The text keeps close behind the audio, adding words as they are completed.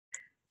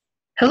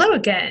Hello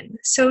again.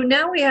 So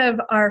now we have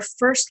our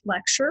first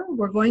lecture.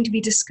 We're going to be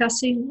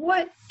discussing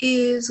what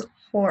is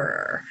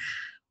horror.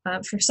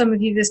 For some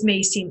of you, this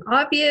may seem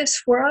obvious.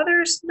 For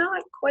others,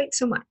 not quite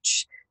so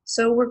much.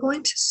 So we're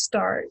going to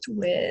start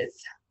with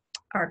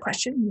our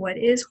question, what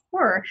is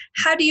horror?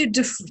 How do you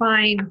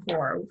define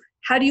horror?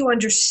 How do you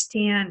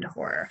understand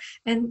horror?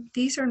 And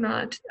these are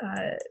not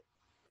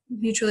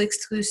mutually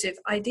exclusive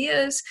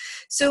ideas.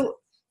 So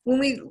when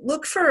we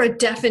look for a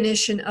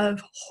definition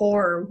of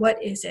horror,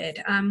 what is it?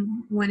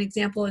 One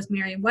example is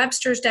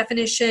Merriam-Webster's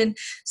definition.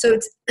 So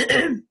it's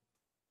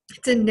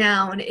it's a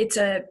noun. It's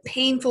a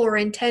painful or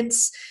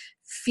intense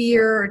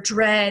fear,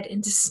 dread,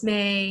 and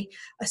dismay,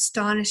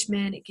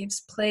 astonishment. It gives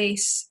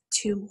place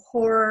to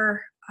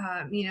horror.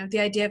 The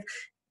idea of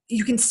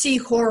you can see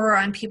horror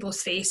on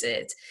people's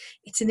faces.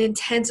 It's an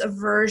intense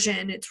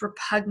aversion, it's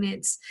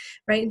repugnance,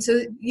 right? And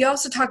so you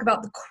also talk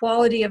about the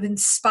quality of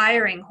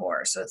inspiring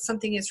horror. So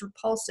something is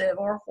repulsive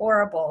or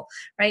horrible,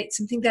 right?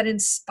 Something that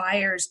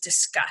inspires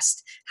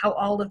disgust, how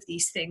all of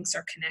these things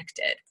are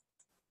connected.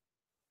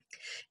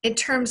 In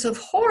terms of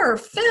horror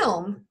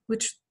film,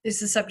 which is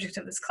the subject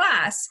of this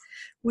class,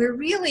 we're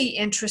really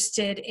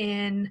interested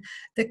in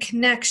the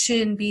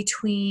connection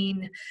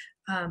between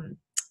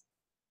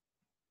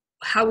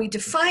how we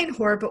define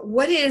horror, but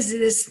what is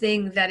this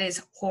thing that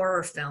is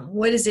horror film?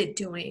 What is it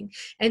doing?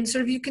 And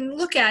sort of you can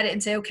look at it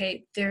and say,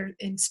 okay,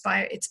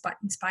 it's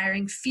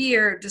inspiring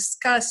fear,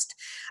 disgust,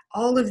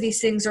 all of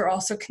these things are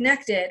also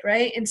connected,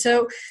 right? And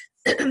so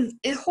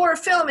a horror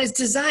film is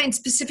designed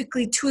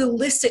specifically to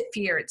elicit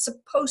fear. It's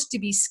supposed to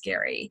be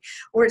scary,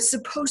 or it's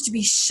supposed to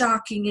be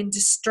shocking and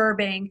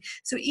disturbing.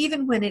 So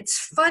even when it's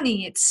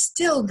funny, it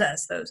still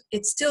does those.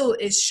 It still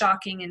is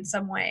shocking in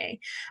some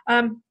way.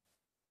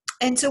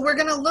 And so we're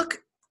going to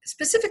look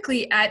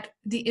specifically at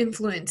the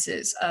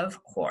influences of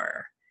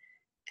horror.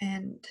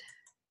 And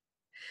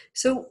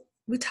so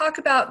we talk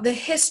about the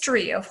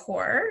history of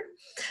horror.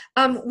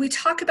 We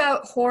talk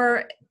about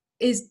horror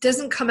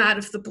doesn't come out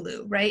of the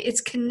blue, right? It's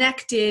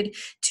connected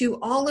to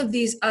all of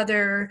these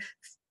other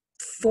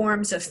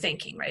forms of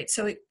thinking, right?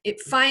 So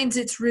it finds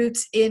its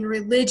roots in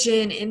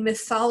religion, in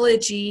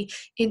mythology,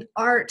 in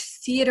art,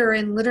 theater,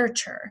 and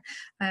literature.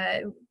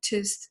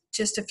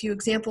 Just a few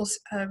examples,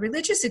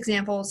 religious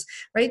examples,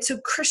 right? So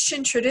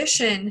Christian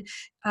tradition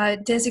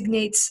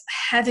designates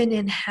heaven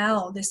and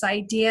hell, this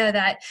idea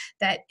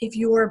that if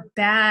you're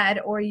bad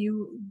or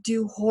you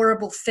do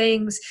horrible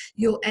things,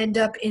 you'll end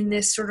up in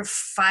this sort of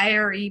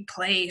fiery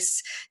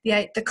place.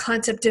 The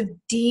concept of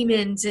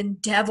demons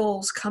and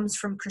devils comes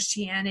from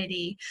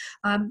Christianity.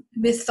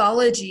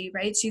 Mythology,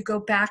 right? So you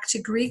go back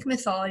to Greek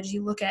mythology,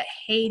 you look at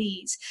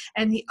Hades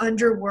and the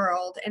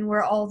underworld and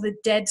where all the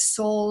dead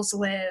souls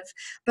live,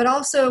 but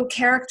also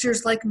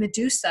characters like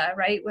Medusa,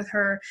 right, with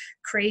her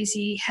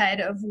crazy head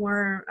of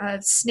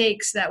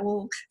snakes that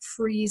will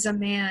freeze a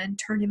man,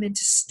 turn him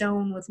into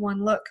stone with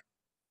one look.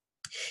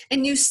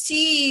 And you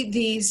see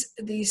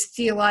these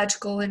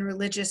theological and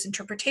religious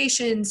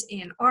interpretations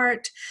in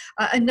art.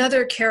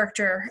 Another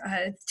character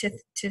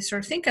to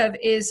sort of think of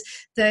is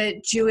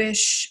the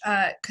Jewish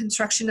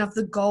construction of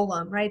the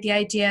golem, right? The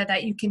idea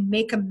that you can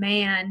make a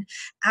man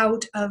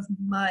out of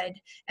mud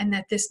and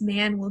that this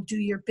man will do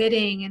your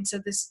bidding. And so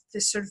this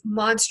sort of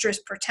monstrous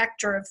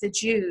protector of the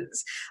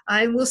Jews.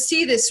 And we'll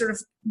see this sort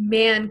of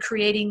man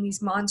creating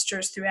these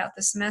monsters throughout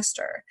the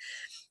semester.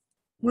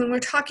 When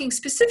we're talking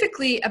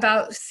specifically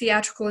about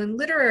theatrical and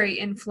literary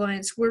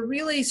influence, we're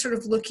really sort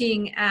of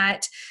looking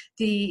at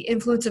the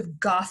influence of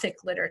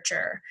Gothic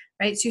literature,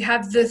 right? So you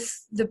have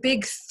the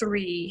big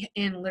three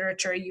in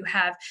literature. You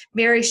have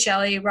Mary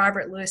Shelley,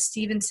 Robert Louis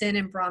Stevenson,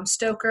 and Bram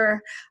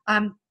Stoker,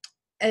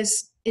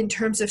 as in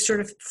terms of sort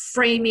of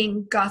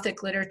framing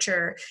Gothic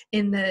literature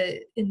in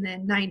the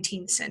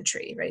 19th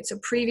century, right? So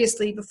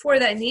previously, before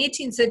that, in the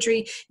 18th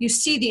century, you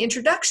see the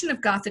introduction of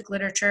Gothic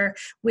literature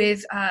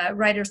with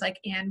writers like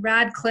Anne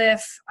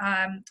Radcliffe,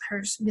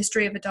 her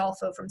Mystery of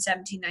Udolpho from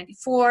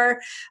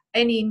 1794,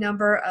 any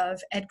number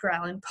of Edgar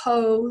Allan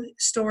Poe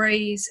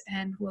stories,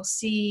 and we'll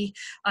see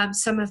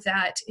some of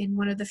that in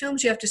one of the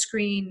films you have to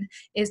screen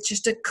is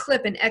just a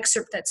clip, an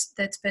excerpt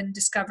that's been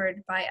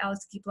discovered by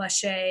Alex Guy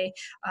Blaché,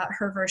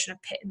 her version of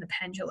Pit and the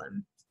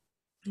Pendulum.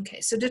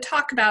 Okay, so to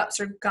talk about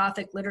sort of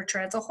Gothic literature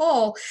as a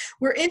whole,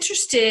 we're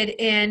interested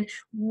in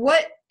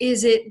what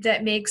is it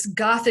that makes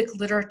Gothic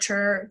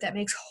literature, that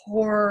makes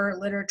horror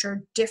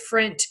literature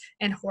different,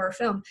 and horror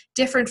film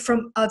different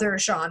from other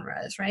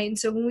genres, right? And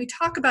so when we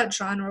talk about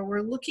genre, we're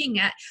looking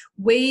at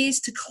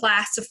ways to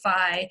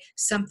classify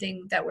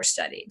something that we're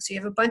studying. So you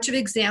have a bunch of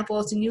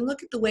examples, and you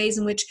look at the ways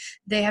in which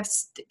they have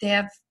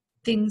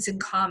things in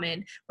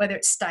common, whether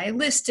it's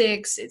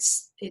stylistics,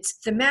 it's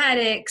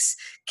thematics,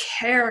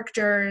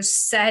 characters,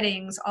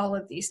 settings, all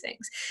of these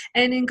things.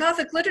 And in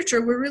Gothic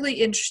literature, we're really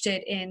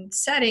interested in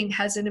setting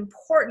has an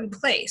important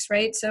place,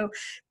 right? So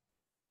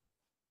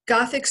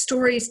Gothic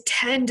stories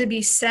tend to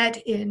be set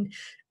in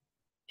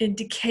in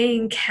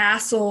decaying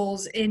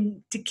castles,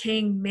 in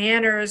decaying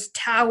manors,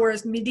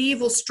 towers,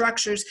 medieval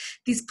structures,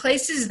 these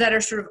places that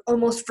are sort of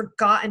almost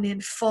forgotten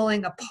and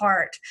falling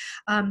apart.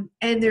 And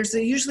there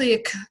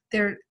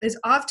is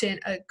often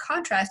a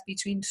contrast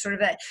between sort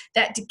of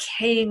that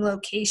decaying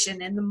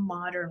location in the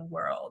modern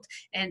world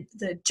and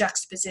the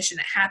juxtaposition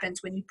that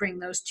happens when you bring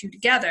those two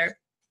together.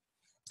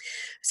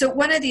 So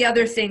one of the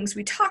other things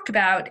we talk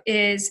about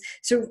is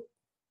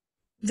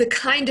the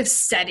kind of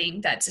setting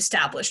that's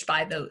established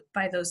by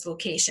those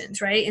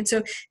locations, right? And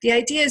so the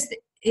idea is that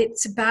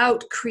it's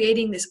about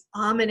creating this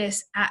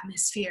ominous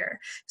atmosphere.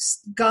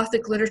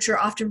 Gothic literature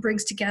often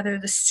brings together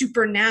the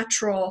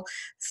supernatural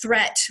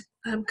threat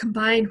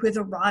combined with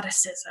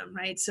eroticism,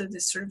 right? So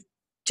this sort of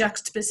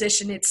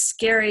juxtaposition, it's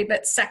scary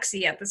but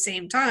sexy at the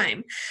same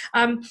time.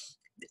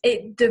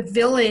 The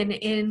villain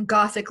in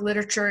Gothic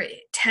literature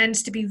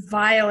tends to be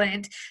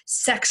violent,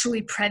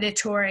 sexually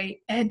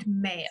predatory, and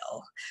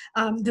male.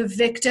 The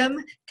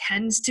victim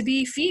tends to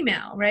be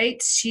female,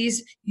 right?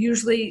 She's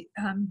usually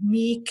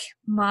meek,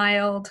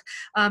 mild,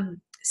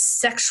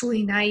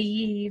 sexually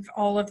naive,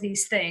 all of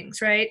these things,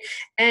 right?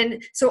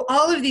 And so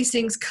all of these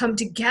things come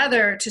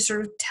together to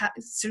sort of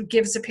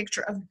give us a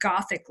picture of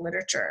Gothic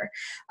literature.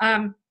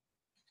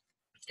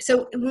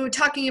 So when we're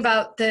talking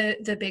about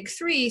the big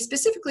three,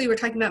 specifically, we're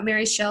talking about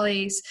Mary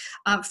Shelley's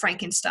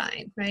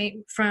Frankenstein, right?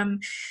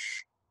 From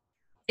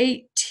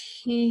Mary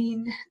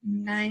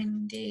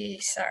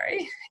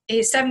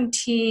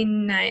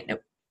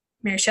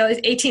Shelley's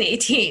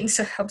 1818,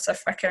 so helps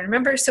if I can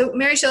remember. So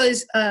Mary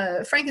Shelley's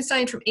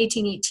Frankenstein from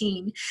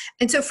 1818.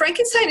 And so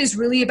Frankenstein is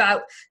really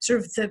about sort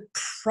of the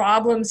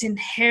problems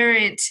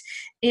inherent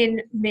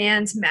in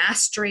man's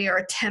mastery or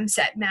attempts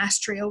at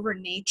mastery over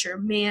nature,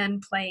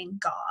 man playing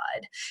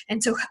God.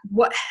 And so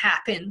what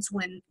happens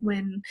when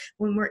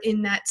we're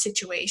in that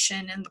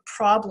situation and the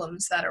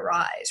problems that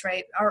arise,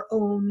 right? Our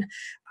own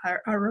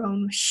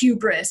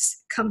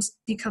hubris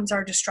becomes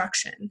our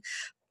destruction.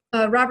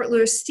 Robert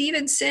Louis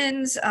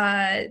Stevenson's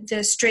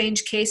The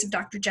Strange Case of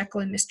Dr. Jekyll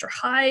and Mr.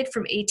 Hyde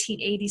from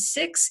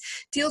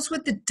 1886 deals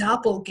with the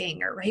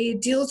doppelganger, right?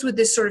 It deals with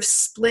this sort of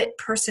split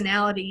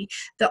personality,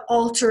 the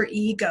alter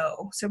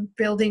ego. So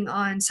building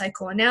on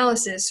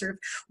psychoanalysis, sort of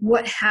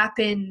what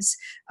happens,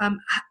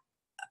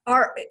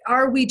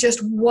 are we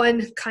just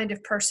one kind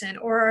of person,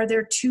 or are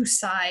there two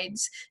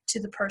sides to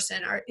the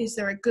person? Is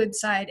there a good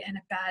side and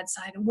a bad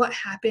side? And what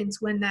happens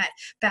when that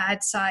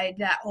bad side,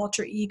 that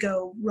alter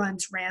ego,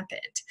 runs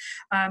rampant?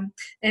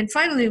 And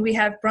finally, we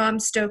have Bram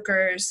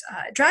Stoker's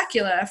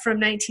Dracula from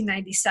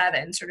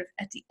 1997, sort of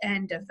at the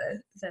end of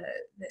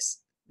this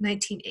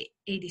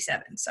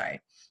 1987. Sorry,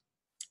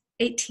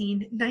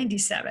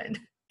 1897.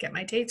 Get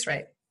my dates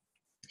right.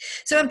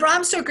 So in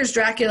Bram Stoker's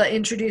Dracula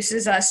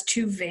introduces us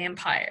to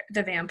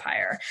the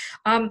vampire.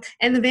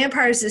 And the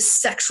vampire is this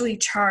sexually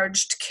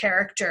charged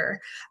character.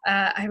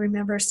 I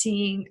remember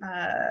seeing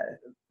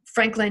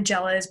Frank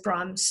Langella's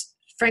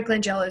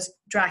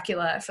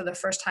Dracula for the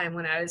first time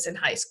when I was in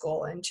high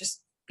school and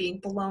just being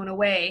blown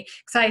away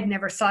because I had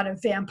never thought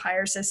of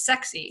vampires as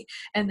sexy.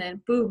 And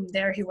then boom,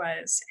 there he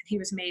was, and he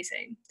was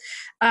amazing.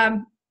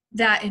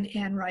 That and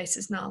Anne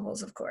Rice's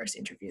novels, of course,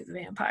 Interview with the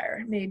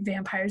Vampire, made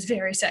vampires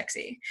very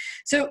sexy.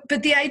 So,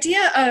 but the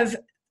idea of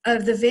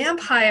the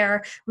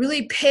vampire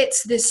really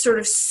pits this sort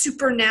of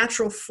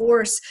supernatural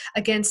force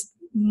against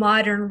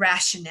modern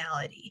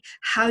rationality.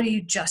 How do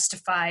you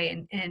justify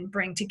and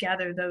bring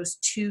together those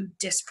two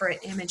disparate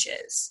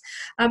images?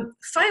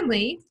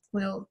 Finally,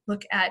 we'll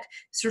look at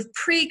sort of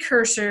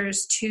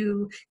precursors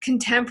to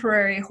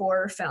contemporary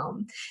horror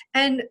film.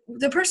 And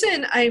the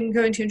person I'm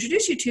going to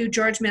introduce you to,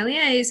 Georges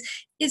Méliès,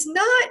 is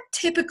not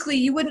typically,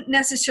 you wouldn't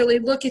necessarily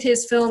look at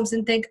his films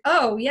and think,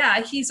 oh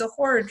yeah, he's a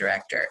horror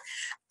director.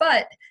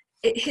 But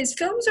his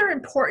films are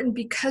important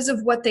because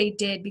of what they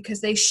did,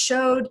 because they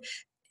showed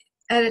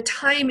at a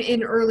time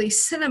in early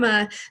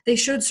cinema, they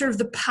showed sort of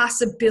the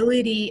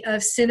possibility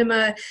of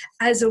cinema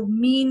as a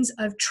means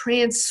of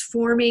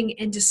transforming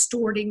and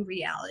distorting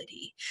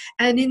reality.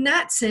 And in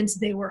that sense,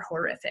 they were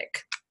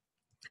horrific.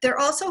 They're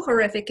also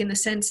horrific in the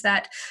sense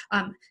that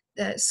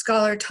the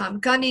scholar Tom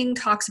Gunning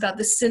talks about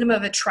the cinema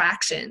of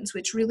attractions,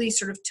 which really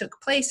sort of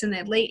took place in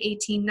the late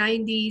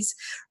 1890s,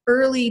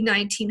 early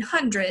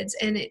 1900s.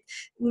 And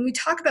when we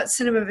talk about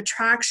cinema of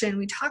attraction,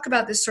 we talk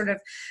about this sort of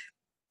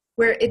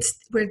where it's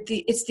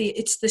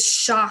the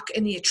shock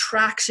and the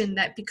attraction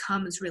that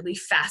becomes really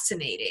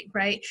fascinating,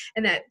 right?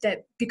 And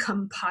that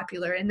become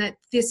popular, and that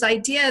this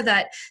idea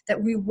that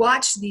we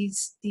watch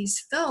these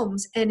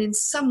films and in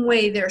some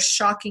way they're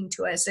shocking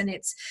to us, and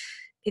it's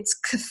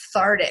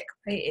cathartic,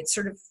 right? It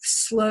sort of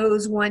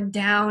slows one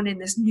down in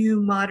this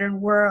new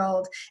modern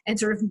world and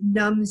sort of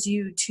numbs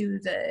you to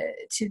the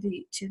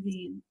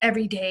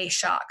everyday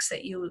shocks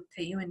that you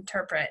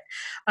interpret.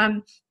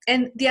 And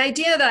the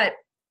idea that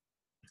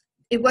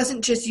it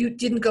wasn't just you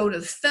didn't go to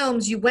the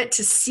films, you went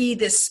to see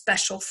this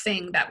special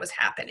thing that was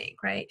happening,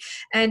 right?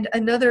 And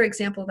another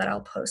example that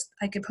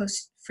I could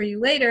post for you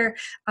later,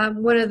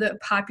 one of the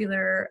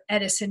popular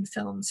Edison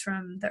films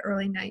from the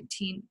early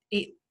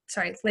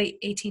late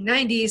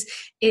 1890s,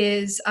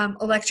 is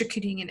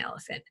Electrocuting an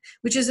Elephant,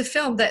 which is a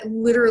film that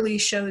literally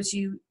shows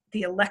you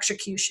the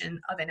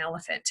electrocution of an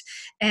elephant.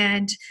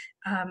 And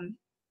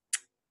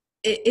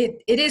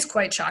it is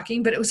quite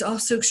shocking, but it was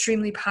also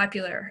extremely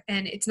popular.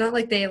 And it's not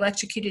like they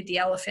electrocuted the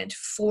elephant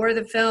for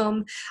the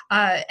film.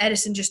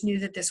 Edison just knew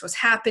that this was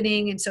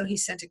happening, and so he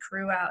sent a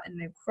crew out and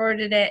they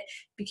recorded it.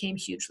 It became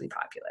hugely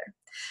popular.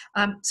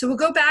 So we'll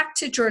go back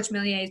to Georges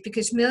Méliès,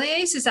 because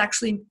Méliès is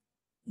actually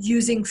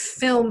using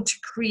film to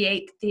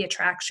create the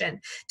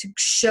attraction, to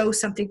show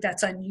something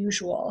that's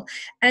unusual.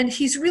 And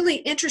he's really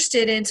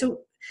interested in, so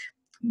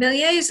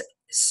Méliès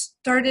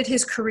started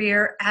his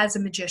career as a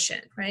magician,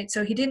 right?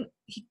 So he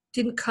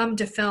didn't come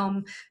to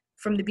film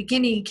from the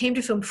beginning. He came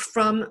to film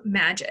from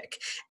magic.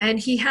 And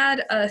he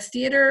had a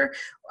theater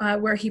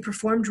where he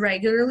performed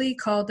regularly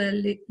called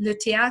the Le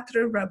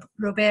Théâtre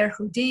Robert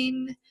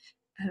Houdin.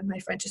 My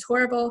French is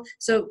horrible.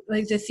 So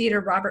like the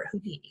theater Robert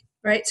Houdini,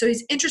 right? So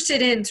he's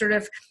interested in sort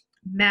of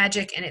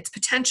magic and its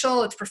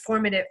potential, its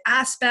performative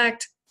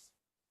aspect.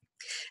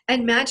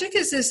 And magic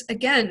is this,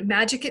 again,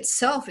 magic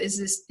itself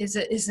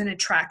is an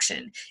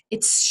attraction.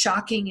 It's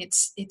shocking.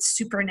 It's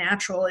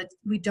supernatural.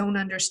 We don't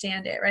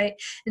understand it, right?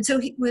 And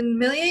so when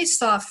Méliès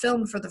saw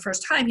film for the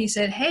first time, he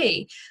said,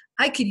 hey,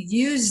 I could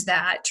use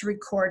that to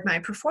record my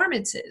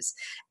performances.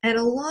 And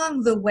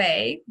along the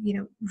way,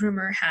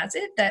 rumor has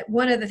it that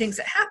one of the things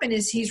that happened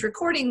is he's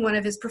recording one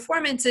of his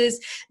performances.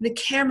 The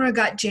camera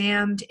got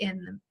jammed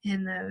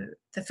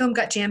the film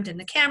got jammed in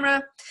the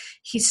camera.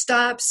 He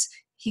stops.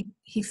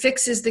 He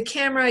fixes the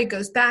camera, he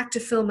goes back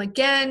to film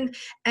again,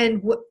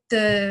 and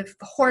the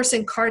horse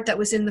and cart that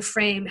was in the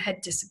frame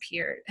had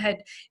disappeared,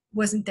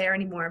 wasn't there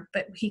anymore,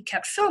 but he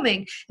kept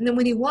filming. And then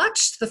when he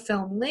watched the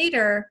film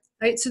later,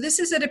 right, so this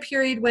is at a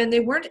period when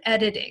they weren't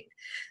editing,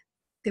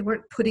 they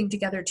weren't putting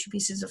together two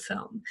pieces of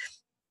film.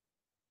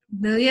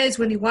 Méliès,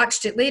 when he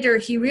watched it later,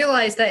 he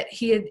realized that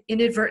he had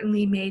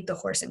inadvertently made the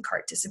horse and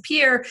cart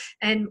disappear,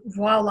 and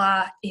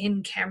voila,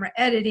 in-camera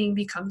editing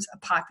becomes a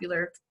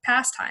popular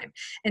pastime.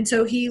 And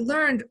so he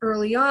learned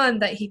early on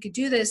that he could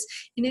do this.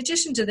 In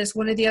addition to this,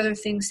 one of the other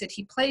things that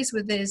he plays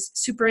with is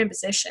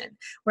superimposition,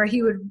 where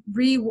he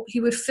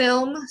would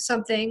film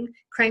something,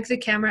 crank the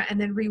camera,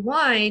 and then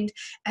rewind,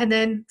 and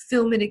then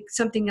film it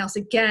something else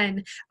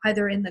again,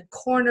 either in the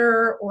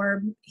corner,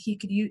 or he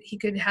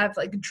could have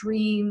like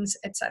dreams,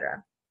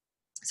 etc.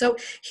 So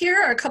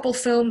here are a couple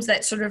films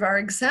that sort of are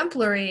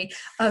exemplary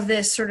of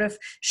this sort of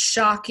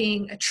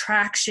shocking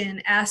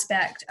attraction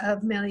aspect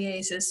of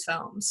Méliès's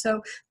films.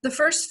 So the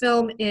first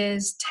film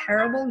is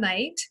Terrible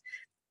Night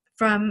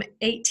from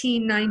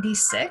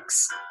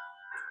 1896.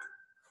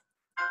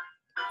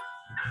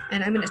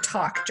 And I'm going to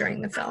talk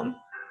during the film.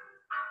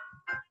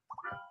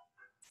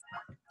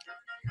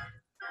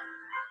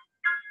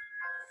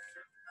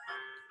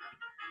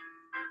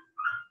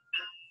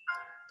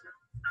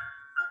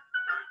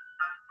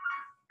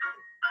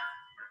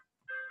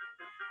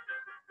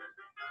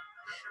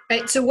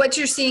 Right, so what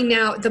you're seeing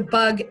now, the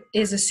bug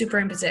is a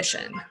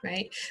superimposition,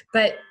 right?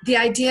 But the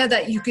idea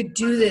that you could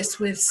do this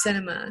with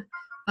cinema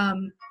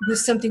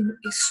was something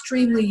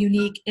extremely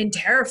unique and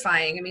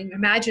terrifying. I mean,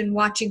 imagine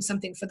watching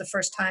something for the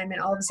first time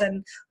and all of a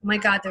sudden, oh my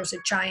God, there's a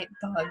giant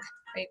bug,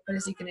 right? What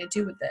is he going to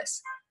do with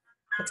this?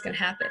 What's going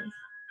to happen?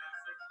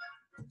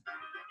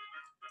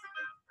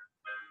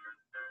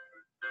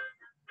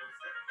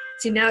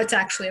 See, now it's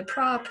actually a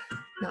prop,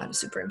 not a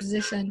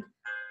superimposition.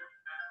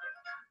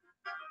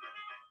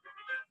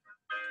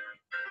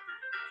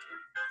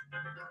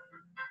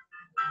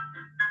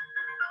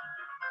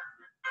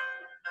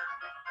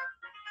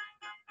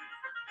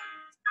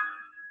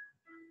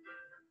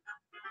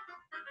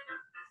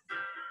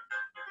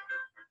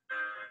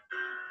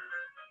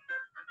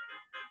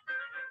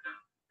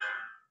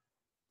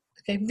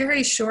 Okay,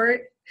 very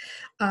short,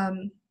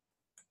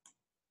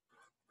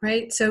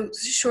 right? So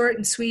short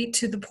and sweet,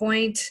 to the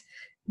point,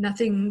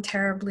 nothing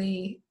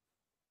terribly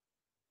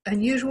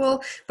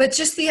unusual, but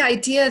just the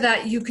idea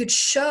that you could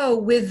show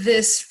with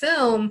this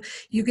film,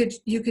 you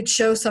could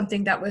show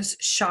something that was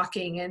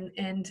shocking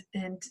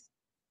and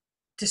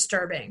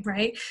disturbing,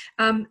 right?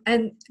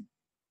 And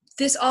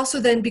this also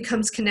then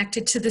becomes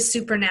connected to the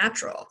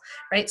supernatural,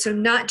 right? So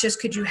not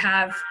just could you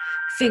have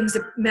things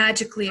that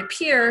magically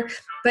appear,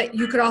 but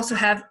you could also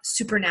have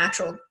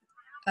supernatural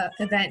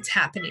events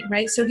happening,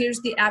 right? So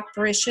here's The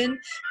Apparition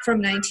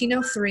from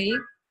 1903.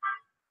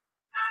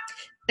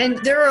 And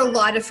there are a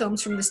lot of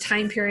films from this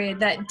time period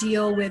that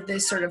deal with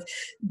this sort of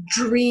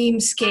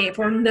dreamscape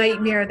or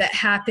nightmare that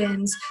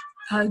happens,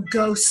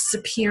 ghosts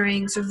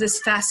appearing, sort of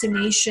this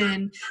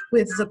fascination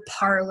with the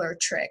parlor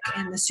trick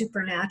and the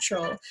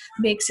supernatural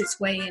makes its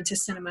way into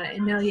cinema.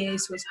 And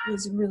Méliès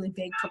was a really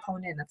big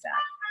proponent of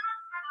that.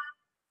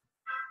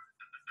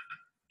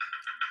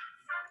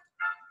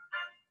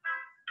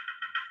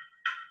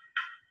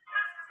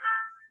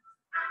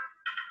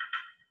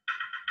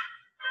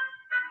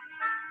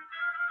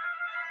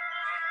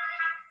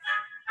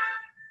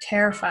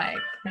 Terrifying,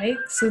 right?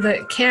 So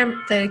the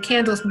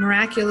candle's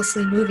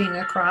miraculously moving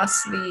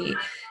across the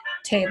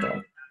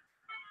table.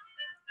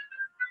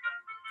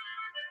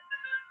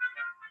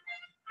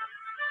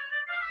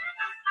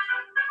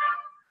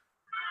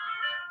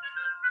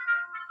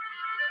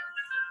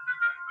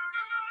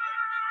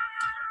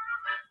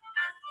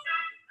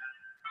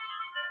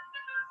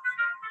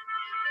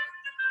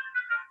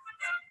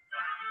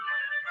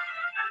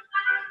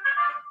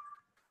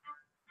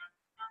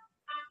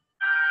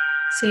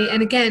 See,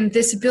 and again,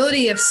 this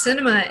ability of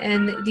cinema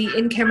and the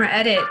in-camera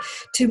edit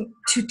to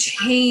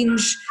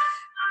change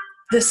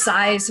the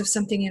size of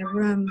something in a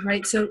room,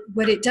 right? So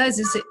what it does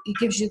is it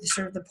gives you the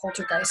sort of the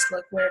poltergeist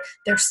look, where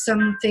there's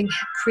something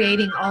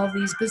creating all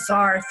these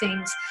bizarre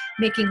things,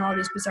 making all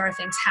these bizarre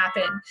things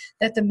happen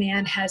that the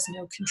man has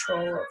no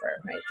control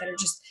over, right? That are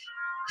just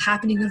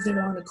happening of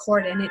their own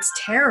accord, and it's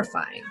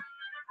terrifying.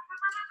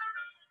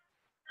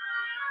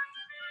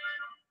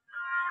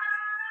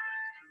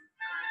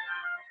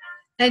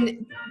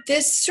 And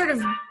this sort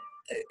of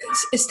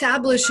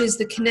establishes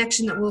the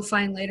connection that we'll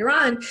find later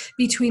on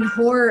between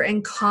horror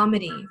and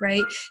comedy,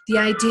 right? The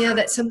idea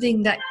that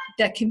something that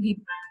can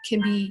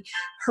be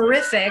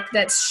horrific,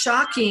 that's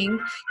shocking,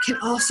 can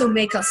also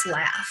make us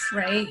laugh,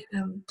 right?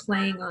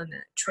 Playing on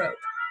that trope.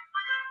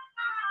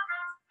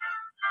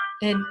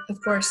 And of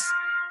course,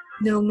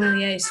 no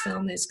Méliès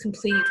film is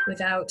complete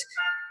without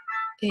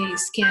a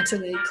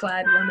scantily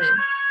clad woman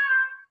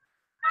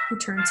who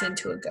turns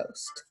into a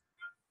ghost.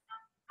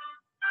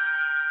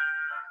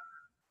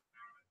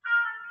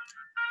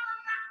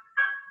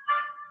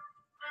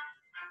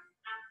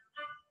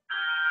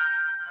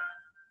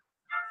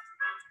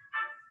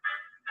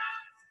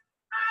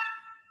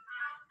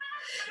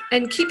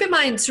 And keep in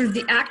mind, sort of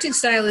the acting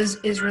style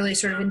is really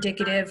sort of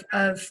indicative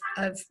of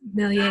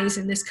Méliès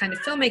and this kind of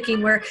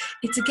filmmaking, where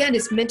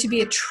it's meant to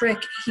be a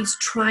trick. He's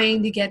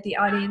trying to get the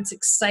audience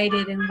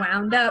excited and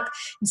wound up.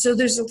 And so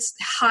there's a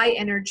high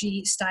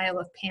energy style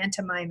of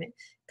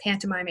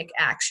pantomimic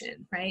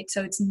action, right?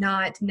 So it's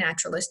not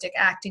naturalistic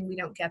acting. We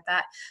don't get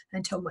that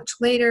until much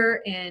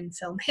later in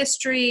film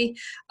history.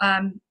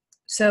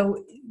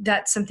 So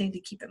that's something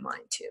to keep in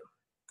mind too.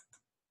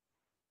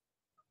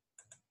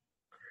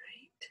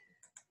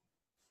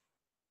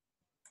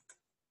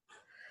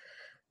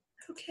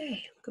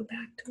 Okay, go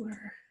back to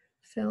our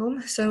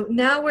film. So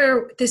now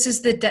this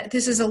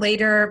is a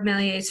later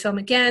Méliès film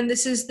again.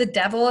 This is The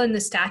Devil and the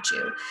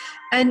Statue.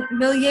 And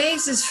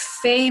Méliès is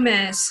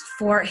famous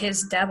for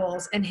his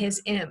devils and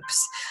his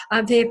imps.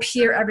 They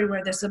appear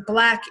everywhere. There's a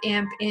black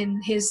imp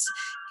in his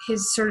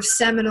sort of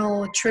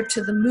seminal Trip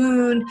to the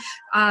Moon.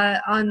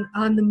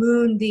 On the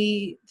moon,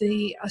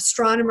 the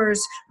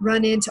astronomers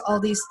run into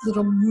all these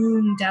little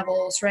moon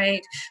devils,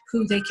 right?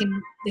 Who they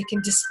can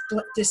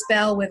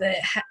dispel with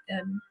a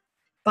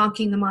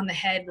bonking them on the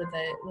head with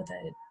a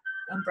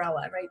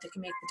umbrella, right? They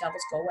can make the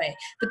devils go away.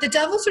 But the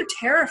devils are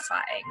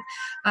terrifying.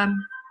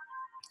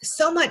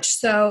 So much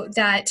so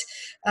that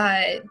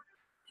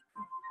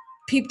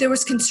there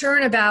was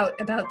concern about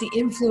the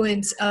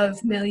influence of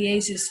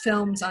Méliès's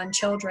films on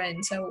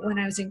children. So when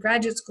I was in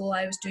graduate school,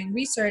 I was doing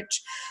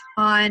research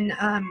on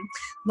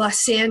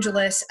Los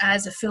Angeles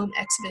as a film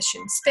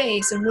exhibition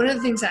space. And one of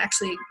the things I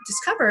actually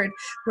discovered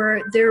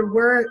were there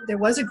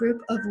was a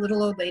group of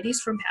little old ladies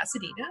from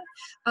Pasadena,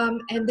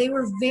 and they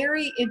were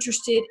very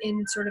interested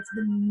in sort of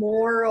the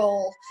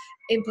moral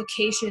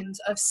implications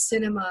of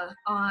cinema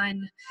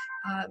on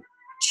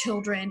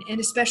children, and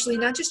especially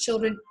not just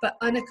children, but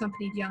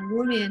unaccompanied young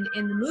women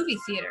in the movie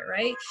theater,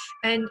 right?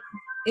 And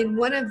in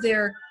one of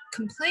their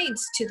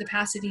complaints to the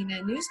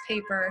Pasadena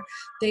newspaper,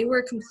 they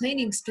were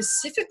complaining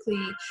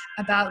specifically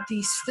about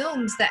these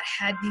films that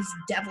had these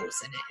devils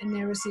in it. And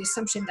there was the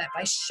assumption that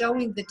by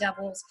showing the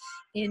devils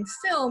in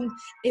film,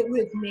 it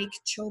would make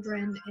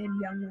children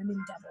and young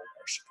women devil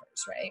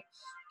worshippers, right?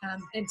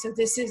 And so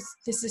this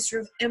is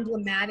sort of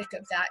emblematic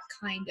of that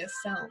kind of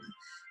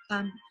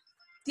film.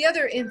 The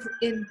other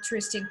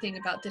interesting thing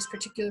about this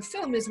particular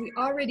film is we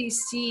already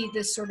see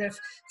this sort of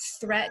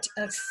threat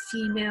of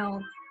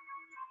female,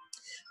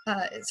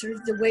 sort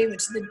of the way in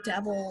which the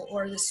devil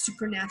or the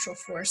supernatural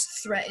force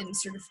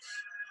threatens sort of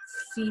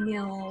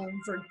female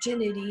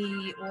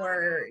virginity,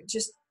 or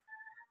just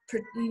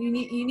you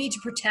need to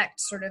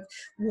protect sort of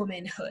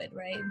womanhood,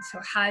 right? And so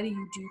how do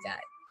you do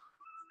that?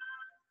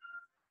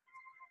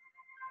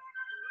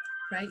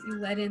 Right? You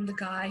let in the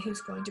guy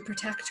who's going to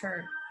protect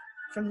her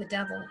from the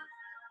devil.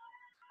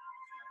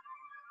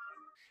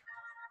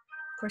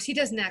 Of course, he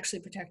doesn't actually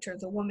protect her.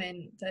 The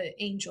woman, the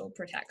angel,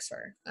 protects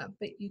her,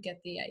 but you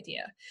get the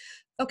idea.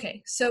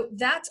 Okay, so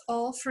that's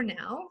all for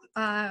now.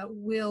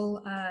 I'll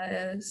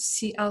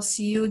see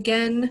you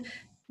again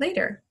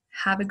later.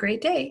 Have a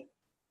great day.